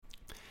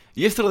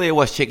Yesterday I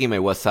was checking my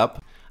WhatsApp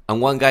and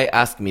one guy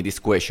asked me this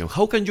question: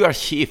 how can you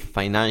achieve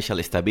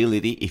financial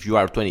stability if you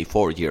are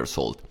 24 years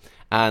old?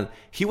 And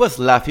he was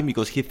laughing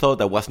because he thought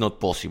that was not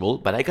possible,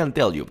 but I can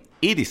tell you,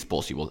 it is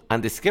possible.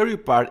 And the scary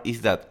part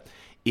is that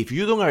if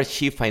you don't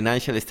achieve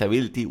financial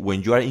stability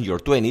when you are in your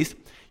 20s,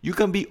 you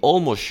can be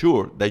almost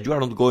sure that you are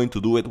not going to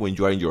do it when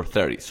you are in your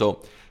 30s.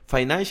 So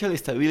financial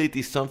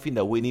stability is something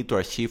that we need to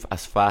achieve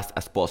as fast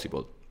as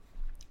possible.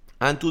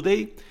 And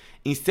today,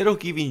 instead of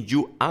giving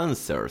you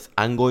answers,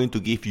 I'm going to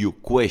give you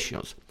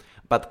questions.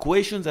 But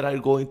questions that are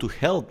going to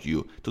help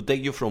you to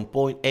take you from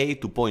point A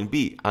to point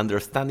B,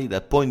 understanding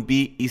that point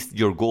B is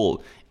your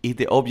goal, is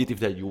the objective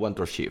that you want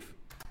to achieve.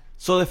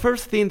 So the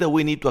first thing that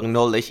we need to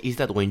acknowledge is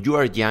that when you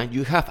are young,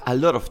 you have a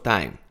lot of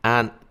time.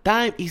 And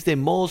time is the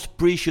most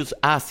precious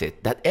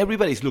asset that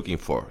everybody is looking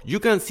for. You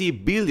can see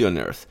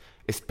billionaires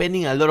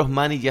spending a lot of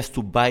money just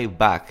to buy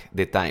back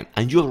the time,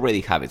 and you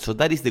already have it. So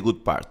that is the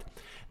good part.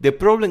 The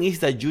problem is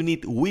that you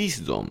need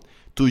wisdom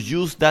to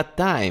use that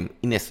time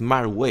in a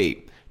smart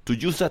way, to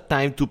use that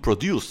time to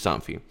produce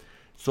something.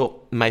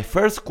 So my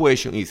first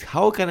question is,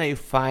 how can I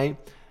find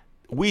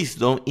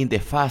wisdom in the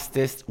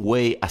fastest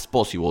way as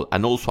possible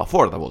and also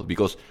affordable?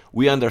 Because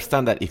we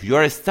understand that if you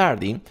are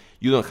starting,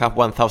 you don't have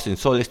 1,000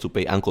 soles to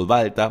pay Uncle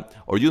Balta,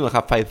 or you don't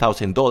have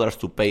 $5,000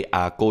 to pay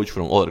a coach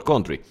from other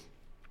country.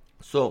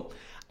 So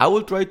I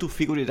will try to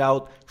figure it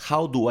out.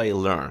 How do I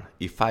learn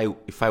if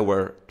I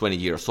were 20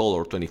 years old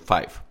or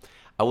 25?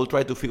 I will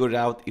try to figure it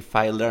out if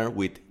I learn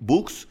with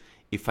books,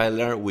 if I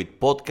learn with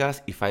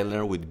podcasts, if I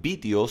learn with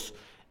videos.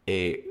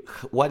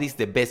 What is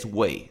the best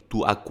way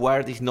to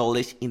acquire this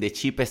knowledge in the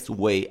cheapest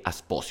way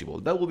as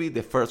possible? That will be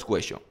the first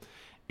question.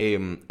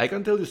 I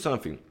can tell you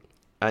something,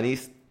 and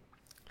it's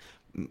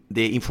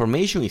the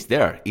information is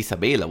there, it's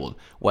available.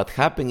 What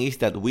happened is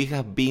that we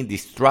have been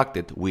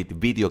distracted with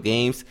video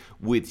games,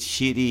 with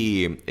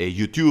shitty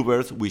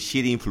YouTubers, with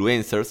shitty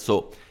influencers.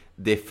 So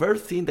the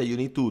first thing that you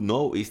need to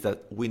know is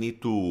that we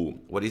need to,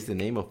 what is the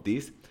name of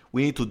this?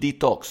 We need to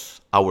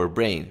detox our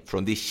brain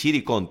from this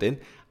shitty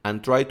content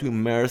and try to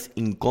immerse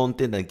in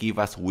content that give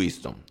us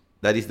wisdom.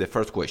 That is the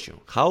first question.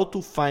 How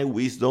to find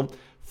wisdom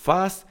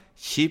fast,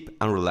 cheap,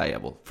 and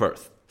reliable?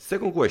 First.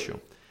 Second question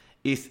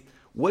is,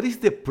 what is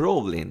the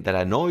problem that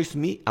annoys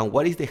me and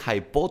what is the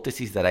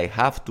hypothesis that I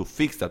have to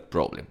fix that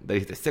problem? That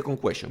is the second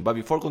question. But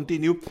before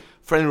continue,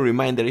 friendly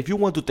reminder, if you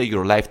want to take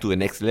your life to the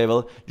next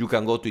level, you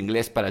can go to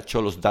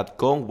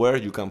inglesparacholos.com, where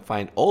you can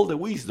find all the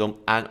wisdom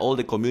and all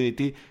the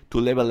community to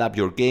level up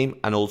your game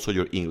and also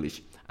your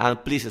English.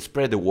 And please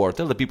spread the word.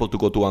 Tell the people to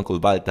go to Uncle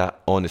Balta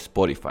on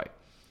Spotify.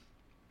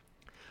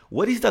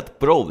 What is that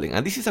problem?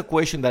 And this is a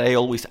question that I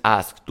always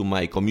ask to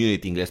my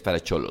community, Ingles para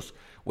Cholos.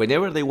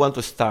 Whenever they want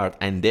to start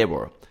an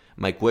endeavor,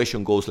 my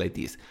question goes like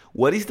this: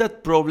 what is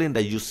that problem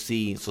that you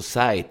see in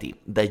society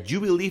that you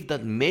believe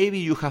that maybe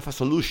you have a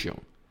solution,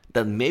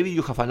 that maybe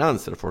you have an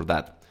answer for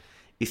that?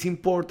 It's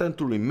important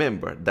to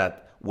remember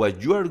that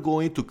what you are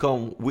going to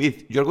come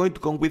with, you're going to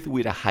come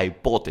with a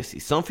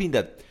hypothesis, something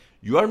that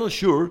you are not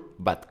sure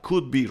but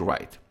could be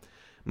right.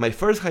 My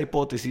first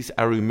hypothesis,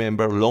 I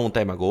remember a long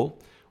time ago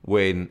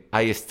when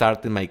I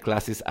started my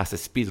classes as a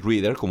speed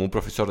reader, como un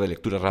profesor de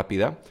lectura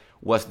rápida,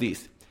 was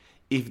this: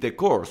 if the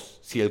course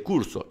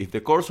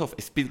of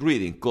speed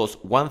reading cost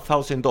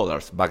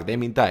 $1,000 back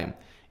then in time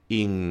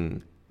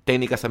in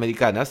Técnicas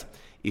Americanas,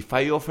 if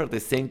I offer the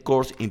same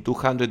course in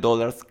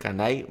 $200, can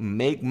I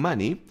make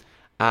money?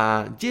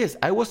 Yes,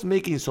 I was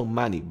making some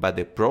money, but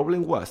the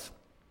problem was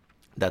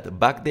that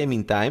back then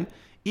in time,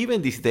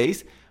 even these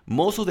days,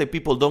 most of the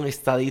people don't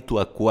study to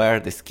acquire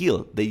the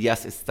skill. They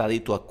just study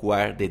to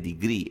acquire the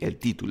degree, el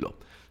título.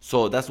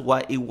 So that's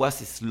why it was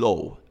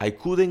slow. I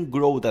couldn't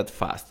grow that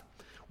fast.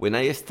 When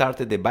I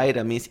started the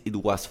vitamins, it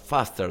was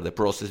faster, the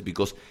process,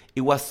 because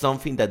it was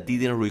something that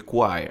didn't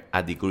require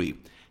a degree.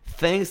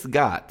 Thanks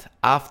God,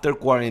 after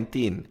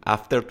quarantine,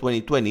 after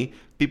 2020,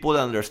 people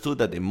understood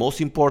that the most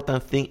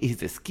important thing is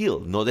the skill,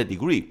 not the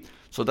degree.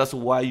 So that's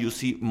why you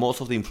see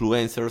most of the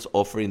influencers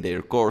offering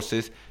their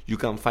courses. You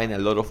can find a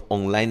lot of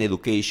online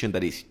education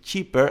that is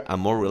cheaper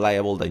and more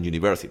reliable than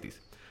universities.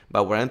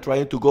 But where I'm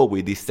trying to go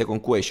with this second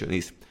question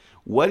is,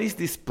 what is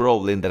this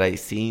problem that I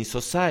see in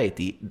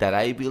society that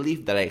I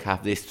believe that I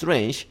have the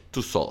strength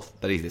to solve?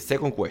 That is the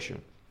second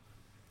question.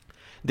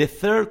 The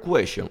third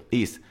question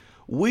is,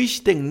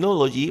 which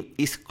technology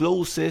is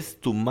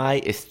closest to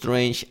my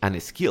strengths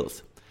and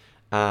skills?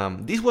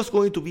 This was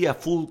going to be a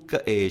full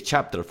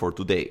chapter for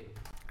today.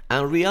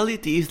 And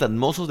reality is that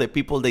most of the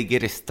people, they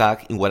get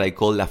stuck in what I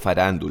call la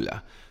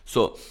farándula.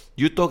 So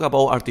you talk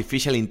about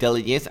artificial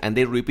intelligence and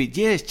they repeat,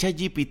 yes,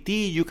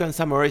 ChatGPT, you can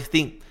summarize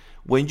things.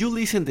 When you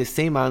listen, the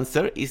same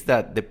answer is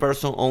that the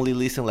person only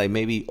listen like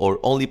maybe or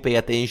only pay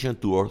attention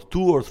to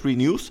two or three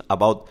news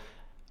about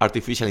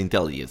artificial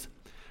intelligence.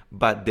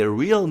 But the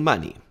real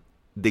money,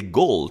 the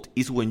gold,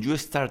 is when you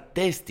start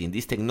testing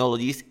these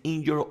technologies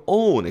in your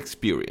own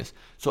experience.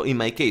 So in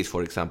my case,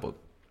 for example,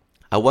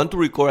 I want to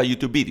record a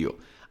YouTube video.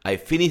 I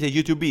finish the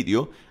YouTube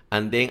video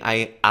and then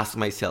I ask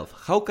myself,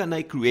 how can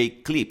I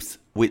create clips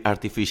with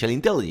artificial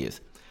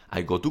intelligence?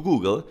 I go to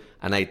Google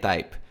and I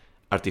type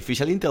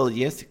artificial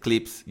intelligence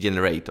clips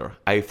generator.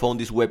 I found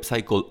this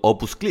website called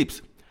Opus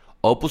Clips.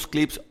 Opus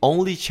Clips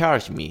only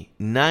charge me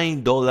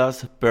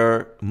 $9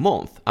 per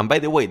month. And by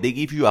the way, they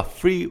give you a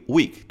free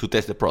week to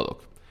test the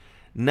product.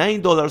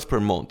 $9 per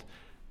month.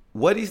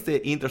 What is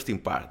the interesting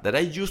part? That I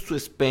used to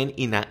spend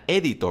in an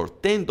editor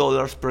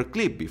 $10 per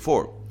clip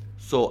before.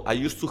 So I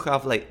used to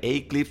have like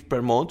 8 clips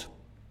per month.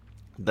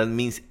 That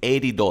means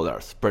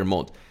 $80 per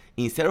month.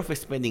 Instead of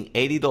spending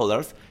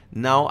 $80,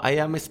 now I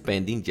am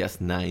spending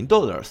just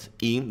 $9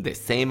 in the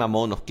same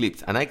amount of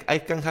clips. And I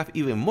can have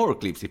even more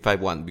clips if I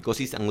want because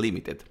it's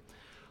unlimited.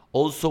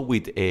 Also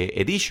with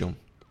edition.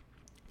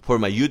 For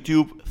my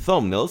YouTube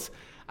thumbnails,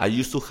 I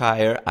used to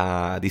hire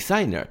a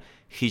designer.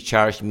 He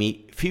charged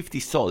me 50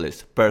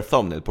 soles per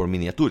thumbnail, por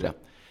miniatura.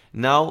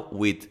 Now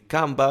with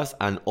Canvas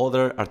and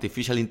other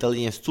artificial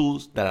intelligence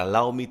tools that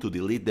allow me to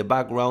delete the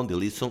background,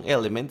 delete some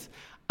elements,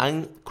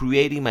 I'm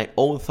creating my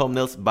own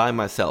thumbnails by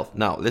myself.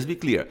 Now, let's be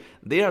clear.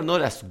 They are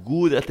not as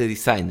good as the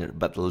designer,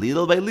 but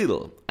little by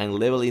little, I'm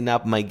leveling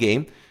up my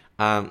game.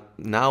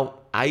 Now,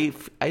 I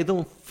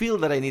don't feel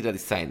that I need a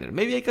designer.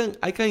 Maybe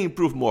I can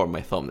improve more my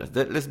thumbnails.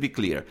 Let's be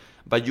clear,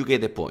 but you get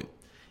the point.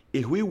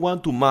 If we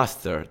want to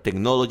master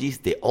technologies,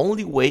 the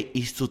only way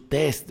is to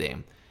test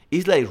them.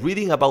 It's like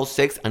reading about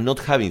sex and not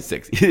having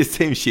sex. It's the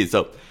same shit.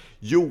 So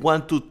you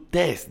want to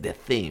test the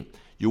thing.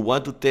 You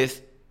want to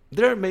test.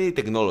 There are many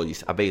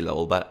technologies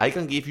available, but I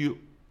can give you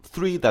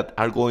 3 that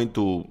are going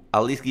to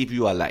at least give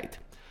you a light.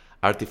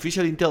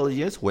 Artificial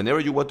intelligence, whenever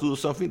you want to do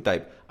something,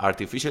 type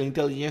artificial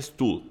intelligence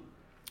tool.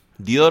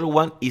 The other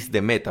one is the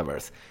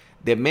metaverse.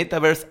 The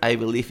metaverse, I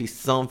believe, is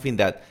something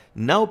that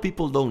now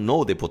people don't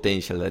know the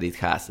potential that it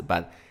has,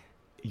 but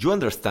you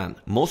understand,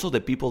 most of the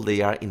people,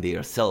 they are in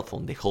their cell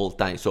phone the whole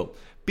time. So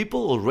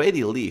people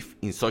already live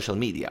in social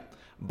media,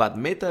 but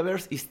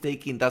metaverse is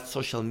taking that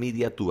social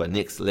media to a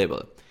next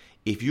level.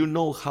 If you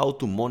know how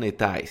to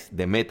monetize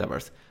the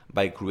metaverse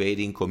by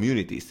creating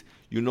communities,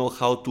 you know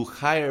how to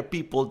hire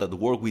people that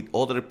work with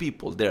other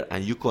people there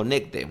and you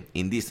connect them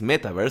in this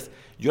metaverse,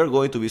 you're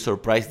going to be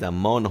surprised the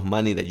amount of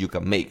money that you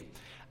can make.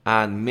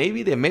 And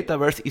maybe the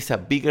metaverse is a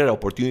bigger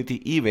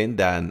opportunity even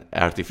than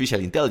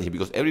artificial intelligence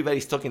because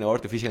everybody's talking about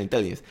artificial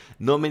intelligence.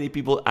 Not many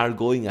people are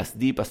going as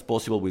deep as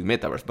possible with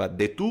metaverse, but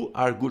the 2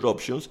 are good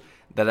options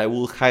that I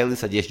will highly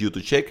suggest you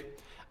to check.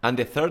 And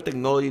the third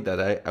technology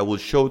that I will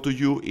show to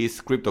you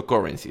is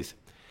cryptocurrencies.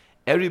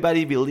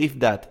 Everybody believes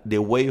that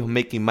the way of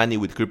making money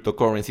with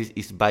cryptocurrencies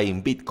is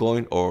buying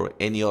Bitcoin or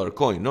any other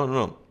coin.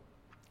 No.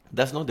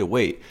 That's not the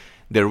way.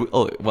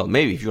 Well,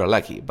 maybe if you are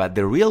lucky, but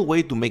the real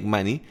way to make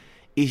money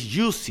is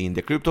using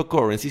the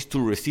cryptocurrencies to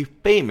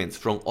receive payments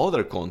from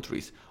other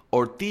countries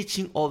or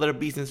teaching other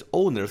business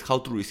owners how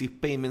to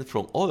receive payments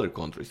from other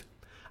countries.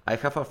 I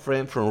have a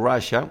friend from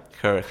Russia.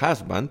 Her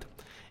husband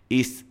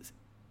is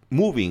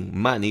moving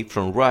money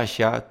from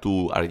Russia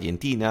to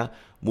Argentina,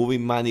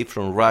 moving money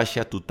from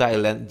Russia to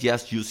Thailand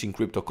just using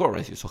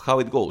cryptocurrency. So how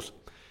it goes?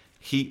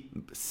 He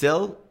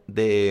sell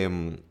the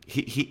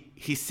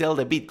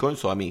Bitcoin.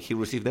 So he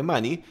received the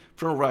money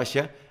from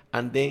Russia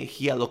and then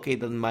he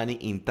allocated money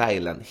in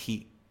Thailand.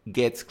 He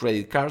gets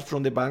credit cards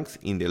from the banks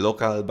in the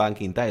local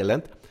bank in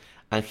Thailand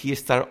and he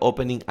start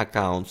opening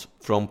accounts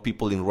from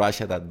people in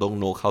Russia that don't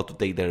know how to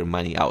take their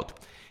money out.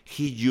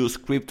 He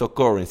used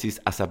cryptocurrencies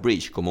as a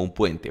bridge, como un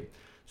puente.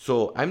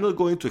 So I'm not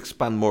going to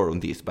expand more on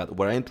this, but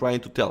what I'm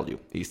trying to tell you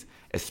is,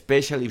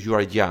 especially if you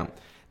are young,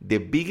 the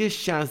biggest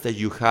chance that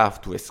you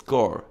have to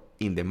score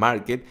in the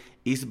market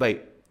is by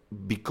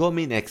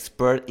becoming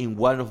expert in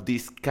one of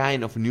these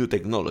kind of new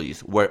technologies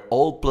where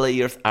all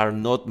players are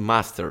not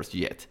masters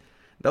yet.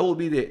 That will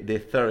be the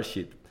third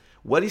sheet.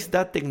 What is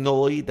that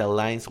technology that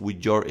aligns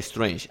with your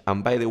strengths?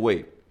 And by the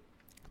way,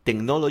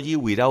 technology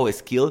without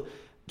skill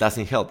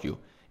doesn't help you.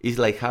 It's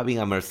like having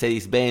a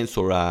Mercedes-Benz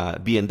or a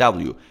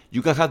BMW.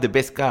 You can have the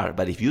best car,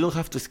 but if you don't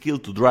have the skill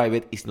to drive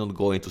it, it's not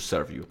going to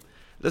serve you.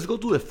 Let's go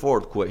to the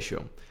 4th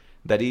question.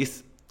 That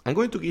is, I'm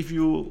going to give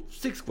you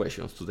 6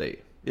 questions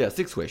today.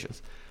 6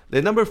 questions.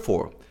 The number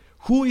 4,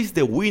 who is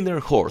the winner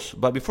horse?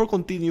 But before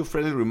continue,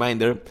 friendly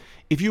reminder,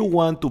 if you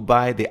want to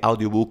buy the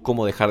audiobook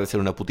Cómo dejar de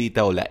ser una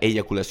putita o la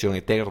eyaculación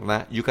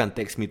eterna, you can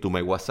text me to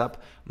my WhatsApp,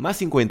 más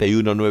 51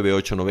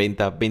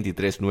 9890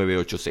 23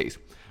 986.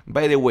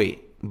 By the way,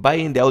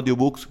 buying the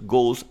audiobooks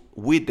goes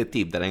with the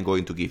tip that I'm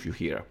going to give you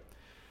here.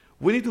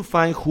 We need to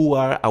find who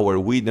are our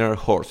winner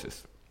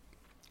horses.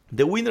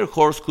 The winner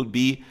horse could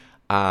be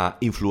an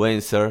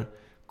influencer,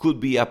 could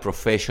be a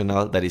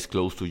professional that is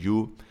close to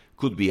you,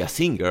 could be a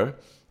singer.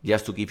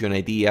 Just to give you an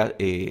idea,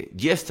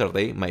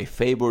 yesterday, my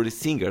favorite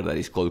singer that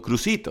is called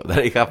Crucito, that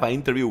I have an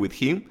interview with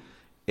him,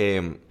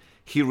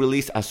 he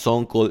released a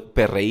song called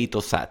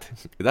Perreíto Sad.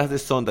 That's the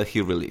song that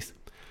he released.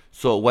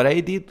 So what I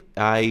did,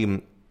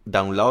 I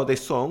downloaded the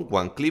song,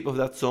 one clip of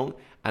that song,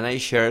 and I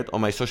shared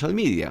on my social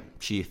media.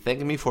 She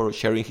thanked me for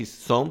sharing his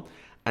song,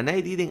 and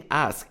I didn't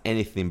ask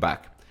anything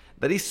back.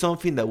 That is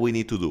something that we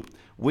need to do.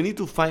 We need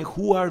to find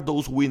who are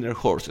those winner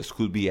horses.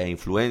 Could be an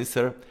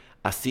influencer,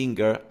 a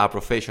singer, a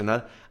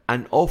professional,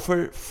 and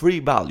offer free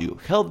value.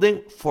 Help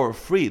them for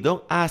free.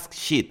 Don't ask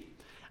shit.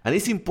 And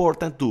it's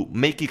important to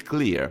make it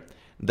clear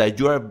that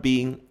you are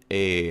being,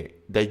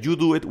 that you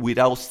do it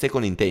without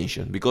second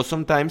intention. Because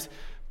sometimes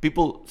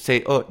people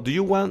say, oh,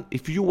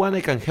 if you want,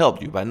 I can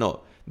help you. But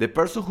no, the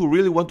person who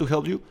really want to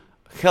help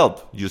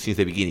you since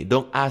the beginning.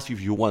 Don't ask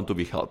if you want to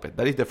be helped.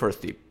 That is the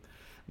first tip.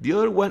 The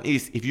other one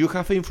is, if you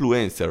have an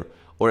influencer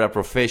or a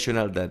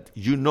professional that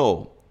you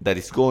know that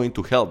is going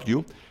to help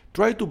you,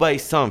 try to buy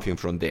something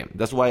from them.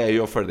 That's why I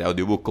offer the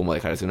audiobook Cómo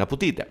dejarse una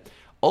putita.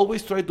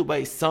 Always try to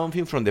buy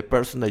something from the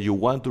person that you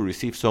want to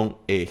receive some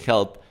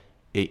help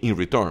in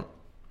return.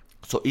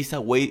 So it's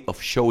a way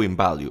of showing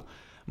value.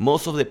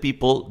 Most of the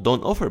people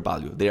don't offer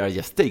value. They are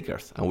just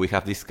takers. And we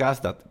have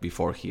discussed that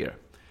before here.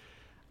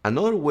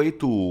 Another way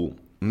to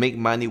make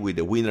money with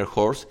the winner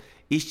horse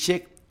is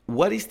check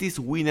what is this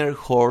winner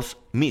horse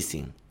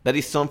missing. That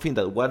is something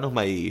that one of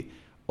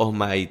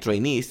my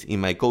trainees in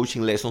my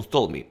coaching lessons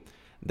told me,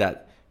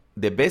 that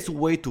the best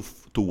way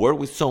to work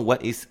with someone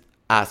is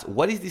ask,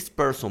 what is this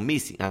person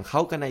missing and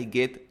how can I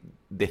get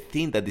the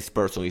thing that this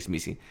person is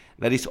missing?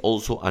 That is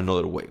also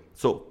another way.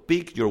 So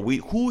pick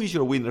who is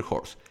your winner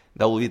horse?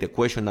 That will be the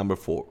question number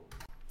 4.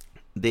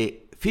 The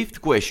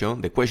fifth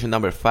question, the question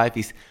number 5,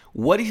 is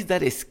what is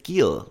that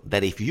skill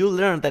that if you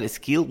learn that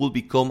skill will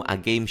become a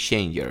game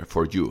changer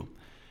for you?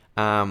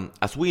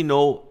 As we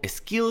know,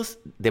 skills,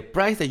 the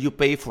price that you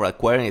pay for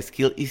acquiring a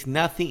skill is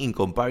nothing in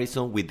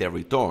comparison with the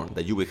return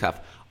that you will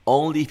have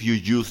only if you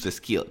use the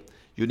skill.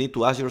 You need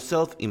to ask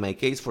yourself, in my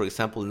case, for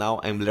example,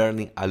 now I'm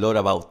learning a lot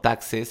about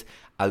taxes,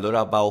 a lot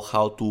about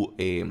how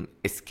to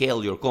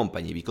scale your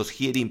company, because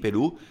here in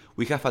Peru,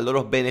 we have a lot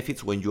of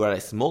benefits when you are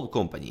a small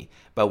company.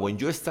 But when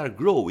you start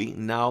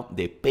growing, now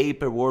the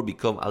paperwork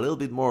becomes a little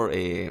bit more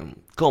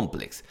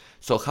complex.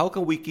 So how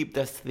can we keep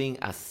that thing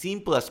as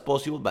simple as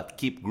possible but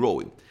keep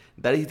growing?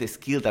 That is the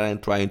skill that I'm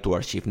trying to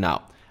achieve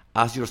now.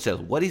 Ask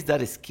yourself, what is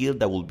that skill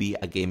that will be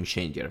a game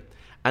changer?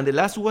 And the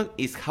last one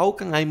is, how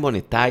can I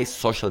monetize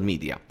social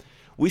media?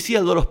 We see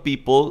a lot of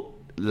people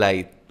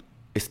like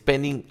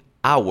spending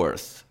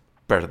hours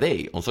per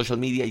day on social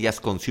media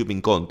just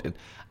consuming content.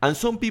 And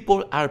some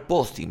people are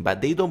posting,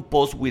 but they don't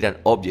post with an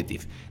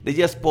objective. They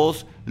just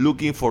post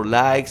looking for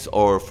likes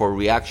or for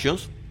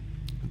reactions.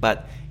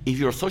 But if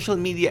your social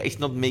media is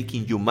not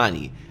making you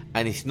money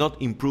and it's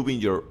not improving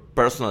your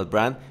personal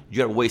brand,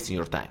 you are wasting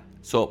your time.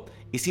 So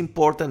it's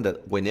important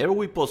that whenever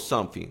we post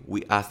something,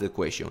 we ask the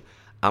question,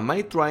 am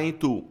I trying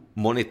to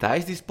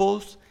monetize this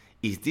post?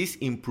 Is this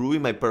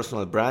improving my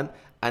personal brand?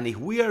 And if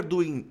we are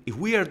doing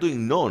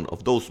none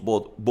of those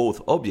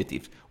both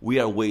objectives, we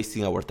are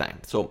wasting our time.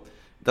 So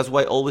that's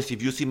why always,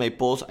 if you see my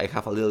post, I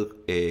have a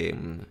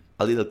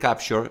little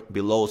capture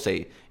below,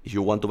 say, if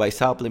you want to buy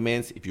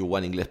supplements, if you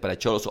want Inglés para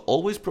Cholos, so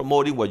always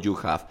promoting what you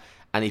have.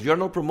 And if you're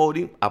not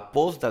promoting, a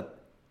post that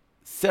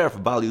serve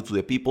value to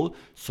the people,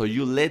 so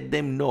you let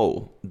them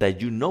know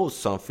that you know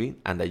something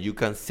and that you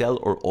can sell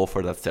or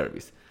offer that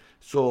service.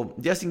 So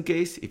just in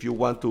case, if you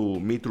want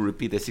me to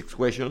repeat the 6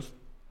 questions,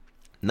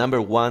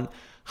 number 1,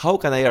 how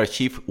can I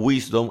achieve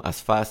wisdom as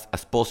fast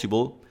as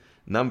possible?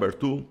 Number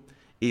 2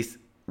 is,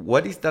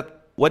 what is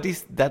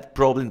that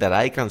problem that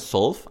I can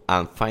solve,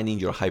 and finding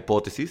your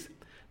hypothesis.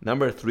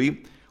 Number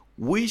 3,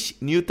 which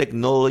new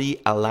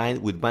technology aligns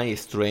with my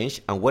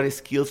strengths and what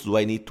skills do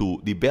I need to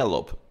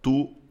develop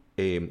to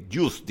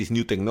use these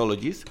new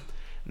technologies.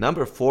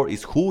 Number 4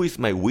 is, who is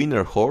my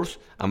winner horse?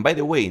 And by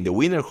the way, in the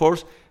winner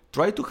horse,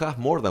 try to have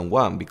more than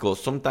one,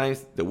 because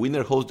sometimes the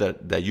winner horse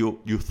that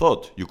you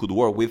thought you could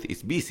work with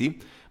is busy,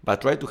 but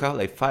try to have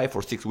like 5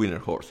 or 6 winner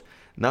horse.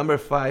 Number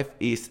 5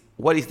 is,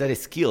 what is that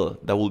skill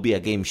that will be a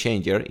game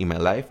changer in my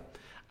life?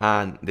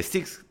 And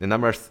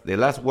the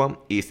last one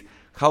is,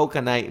 how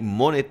can I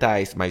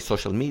monetize my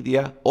social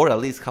media, or at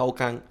least how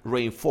can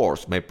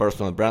reinforce my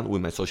personal brand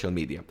with my social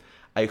media?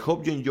 I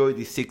hope you enjoyed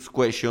these 6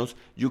 questions.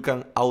 You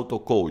can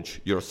auto-coach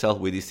yourself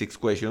with these 6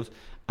 questions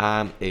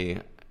and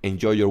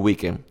enjoy your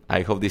weekend.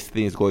 I hope this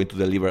thing is going to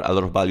deliver a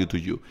lot of value to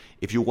you.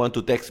 If you want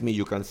to text me,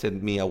 you can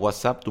send me a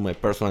WhatsApp to my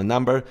personal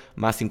number,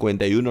 +51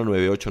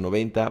 9890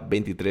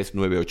 23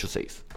 986.